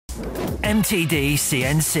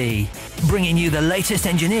MTDCNC, bringing you the latest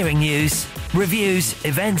engineering news, reviews,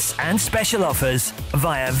 events and special offers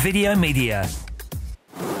via video media.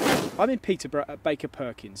 I'm in Peterborough at Baker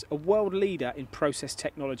Perkins, a world leader in process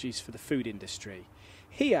technologies for the food industry.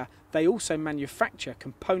 Here, they also manufacture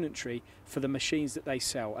componentry for the machines that they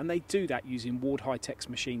sell, and they do that using Ward Hi-Tech's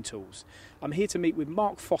machine tools. I'm here to meet with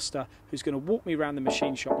Mark Foster, who's going to walk me around the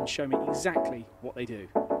machine shop and show me exactly what they do.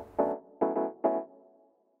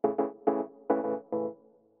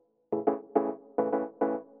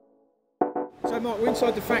 So Mark, we're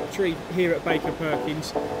inside the factory here at Baker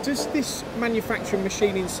Perkins. Does this manufacturing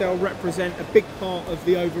machining cell represent a big part of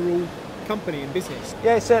the overall company and business?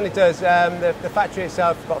 Yeah, it certainly does. The factory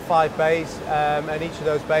itself has got 5 bays, and each of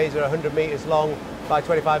those bays are 100 metres long by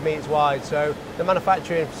 25 metres wide. So the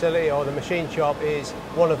manufacturing facility or the machine shop is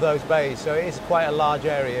one of those bays. So it is quite a large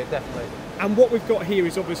area, definitely. And what we've got here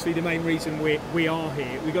is obviously the main reason we are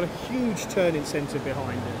here. We've got a huge turning centre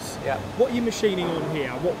behind us. Yeah. What are you machining on here?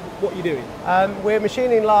 What are you doing? We're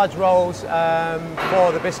machining large rolls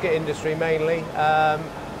for the biscuit industry mainly.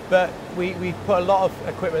 But we put a lot of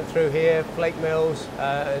equipment through here, flake mills,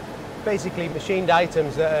 basically machined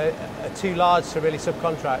items that are too large to really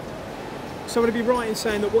subcontract. So would it be right in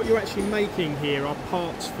saying that what you're actually making here are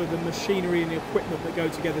parts for the machinery and the equipment that go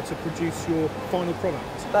together to produce your final product?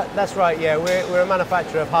 That's right, yeah. We're a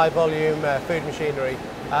manufacturer of high volume food machinery,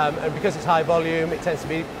 and because it's high volume it tends to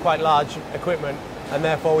be quite large equipment, and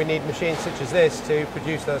therefore we need machines such as this to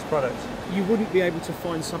produce those products. You wouldn't be able to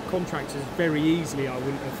find subcontractors very easily, I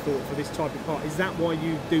wouldn't have thought, for this type of part. Is that why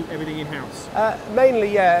you do everything in-house?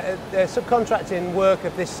 Mainly, yeah. Subcontracting work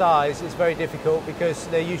of this size is very difficult because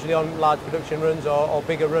they're usually on large production runs or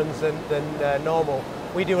bigger runs than normal.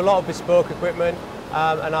 We do a lot of bespoke equipment,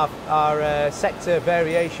 and our sector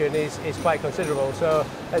variation is quite considerable. So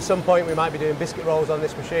at some point we might be doing biscuit rolls on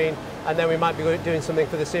this machine, and then we might be doing something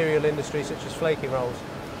for the cereal industry such as flaking rolls.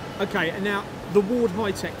 Okay, and now the Ward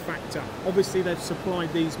Hi-Tech factor, obviously they've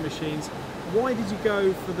supplied these machines. Why did you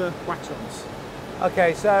go for the Hwacheons?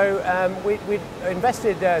 Okay, so we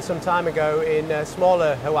invested some time ago in a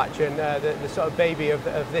smaller Hwacheon, the sort of baby of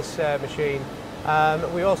this machine.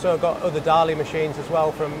 We also got other Dah Lih machines as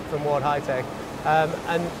well from Ward Hi-Tech.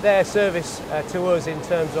 And their service to us in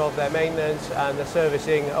terms of their maintenance and the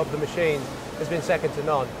servicing of the machines has been second to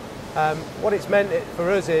none. What it's meant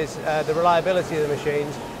for us is the reliability of the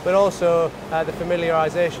machines, but also the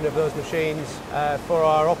familiarisation of those machines for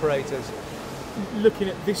our operators. Looking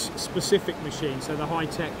at this specific machine, so the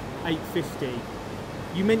Hi-Tech 850,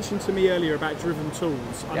 you mentioned to me earlier about driven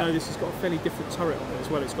tools. I know this has got a fairly different turret on it as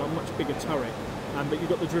well. It's got a much bigger turret. But you've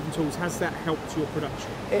got the driven tools. Has that helped your production?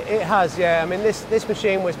 It has, yeah. I mean, this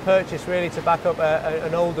machine was purchased really to back up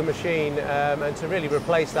an older machine and to really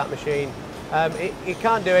replace that machine. It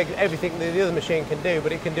can't do everything that the other machine can do,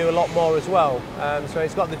 but it can do a lot more as well. So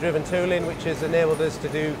it's got the driven tooling, which has enabled us to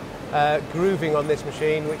do grooving on this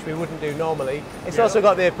machine, which we wouldn't do normally. It's also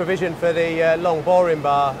got the provision for the long boring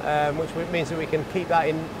bar, which means that we can keep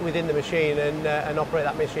that within the machine and operate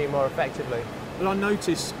that machine more effectively. Well, I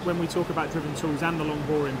notice when we talk about driven tools and the long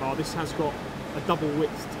boring bar, this has got a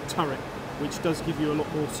double-width turret, which does give you a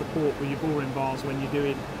lot more support with your boring bars when you're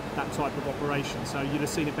doing that type of operation. So you'd have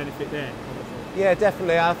seen a benefit there. Yeah,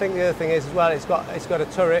 definitely. I think the other thing is as well, it's got a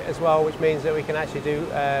turret as well, which means that we can actually do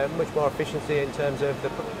much more efficiency in terms of the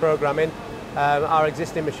programming. Our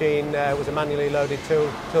existing machine was a manually loaded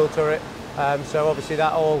tool turret, so obviously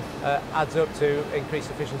that all adds up to increased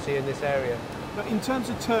efficiency in this area. But in terms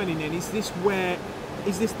of turning then, is this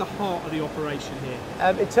the heart of the operation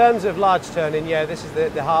here? In terms of large turning, yeah, this is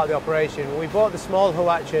the heart of the operation. We bought the small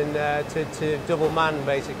Hwacheon to double man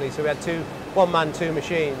basically, so we had one man, 2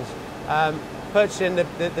 machines. Purchasing the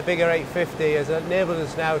bigger 850 has enabled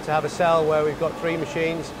us now to have a cell where we've got 3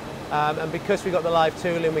 machines, and because we've got the live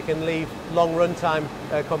tooling, we can leave long runtime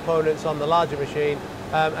components on the larger machine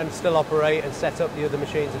and still operate and set up the other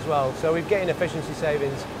machines as well. So we're getting efficiency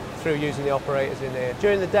savings through using the operators in here.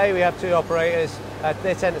 During the day we have 2 operators,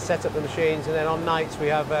 they tend to set up the machines, and then on nights we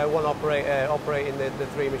have 1 operator operating the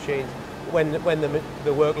 3 machines when the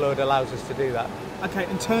workload allows us to do that. Okay,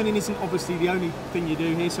 and turning isn't obviously the only thing you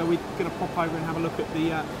do here, so we're going to pop over and have a look at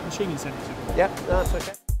the machining centre. Yep, that's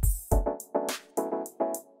okay.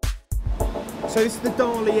 So this is the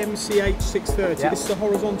Dah Lih MCH 630. This is a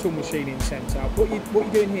horizontal machining centre. What are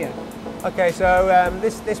you doing here? Okay, so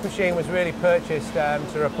this machine was really purchased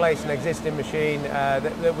to replace an existing machine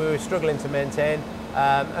that we were struggling to maintain,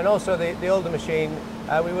 and also the older machine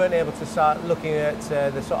we weren't able to start looking at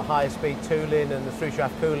the sort of higher speed tooling and the through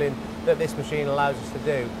shaft cooling that this machine allows us to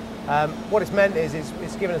do. What it's meant is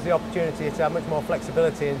it's given us the opportunity to have much more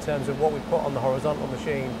flexibility in terms of what we put on the horizontal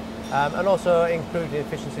machine, and also improved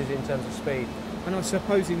efficiencies in terms of speed. And I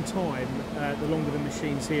suppose in time, the longer the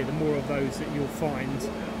machine's here, the more of those that you'll find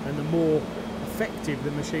and the more effective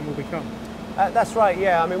the machine will become. That's right,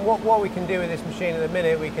 yeah. I mean, what we can do with this machine at the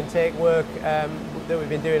minute, we can take work that we've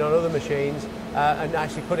been doing on other machines and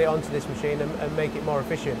actually put it onto this machine and make it more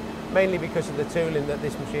efficient, mainly because of the tooling that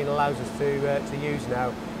this machine allows us to use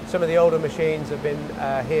now. Some of the older machines have been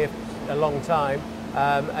here a long time,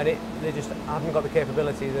 and they just haven't got the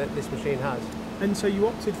capability that this machine has. And so you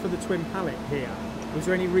opted for the twin pallet here. Was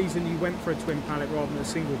there any reason you went for a twin pallet rather than a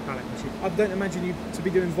single pallet machine? I don't imagine you to be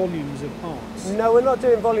doing volumes of parts. No, we're not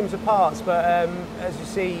doing volumes of parts, but as you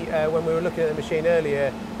see when we were looking at the machine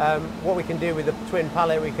earlier, what we can do with the twin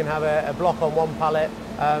pallet, we can have a block on one pallet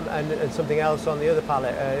and something else on the other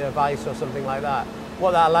pallet, a vise or something like that.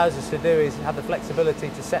 What that allows us to do is have the flexibility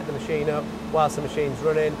to set the machine up whilst the machine's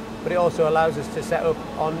running, but it also allows us to set up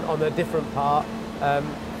on a different part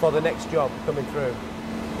for the next job coming through.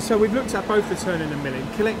 So we've looked at both the turning and milling.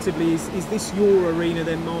 Collectively, is this your arena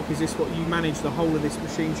then, Mark? Is this what you manage, the whole of this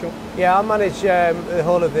machine shop? Yeah, I manage the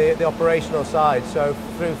whole of the operational side, so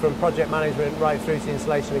through from project management right through to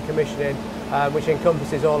installation and commissioning, which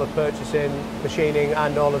encompasses all of purchasing, machining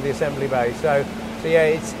and all of the assembly bay. So yeah,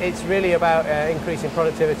 it's really about increasing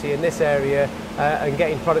productivity in this area and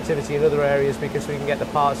getting productivity in other areas because we can get the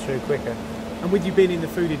parts through quicker. And with you being in the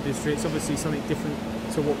food industry, it's obviously something different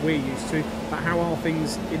to what we're used to, but how are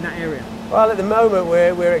things in that area? Well, at the moment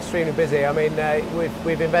we're extremely busy. I mean,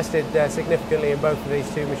 we've invested significantly in both of these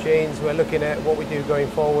two machines. We're looking at what we do going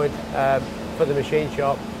forward for the machine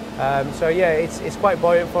shop. So yeah, it's quite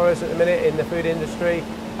buoyant for us at the minute in the food industry.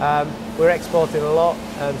 We're exporting a lot,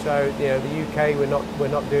 so you know the UK we're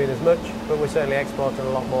not doing as much, but we're certainly exporting a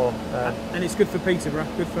lot more. And it's good for Peterborough,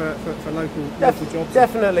 good for local jobs.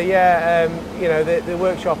 Definitely, yeah. You know the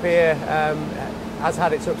workshop here has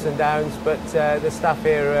had its ups and downs, but the staff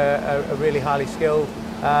here are really highly skilled,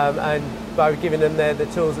 and by giving them the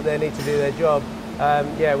tools that they need to do their job,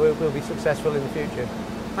 yeah, we'll be successful in the future.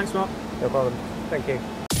 Thanks, Mark. No problem. Thank you.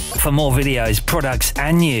 For more videos, products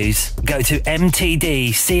and news, go to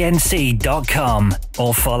MTDCNC.com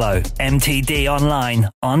or follow MTD Online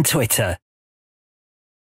on Twitter.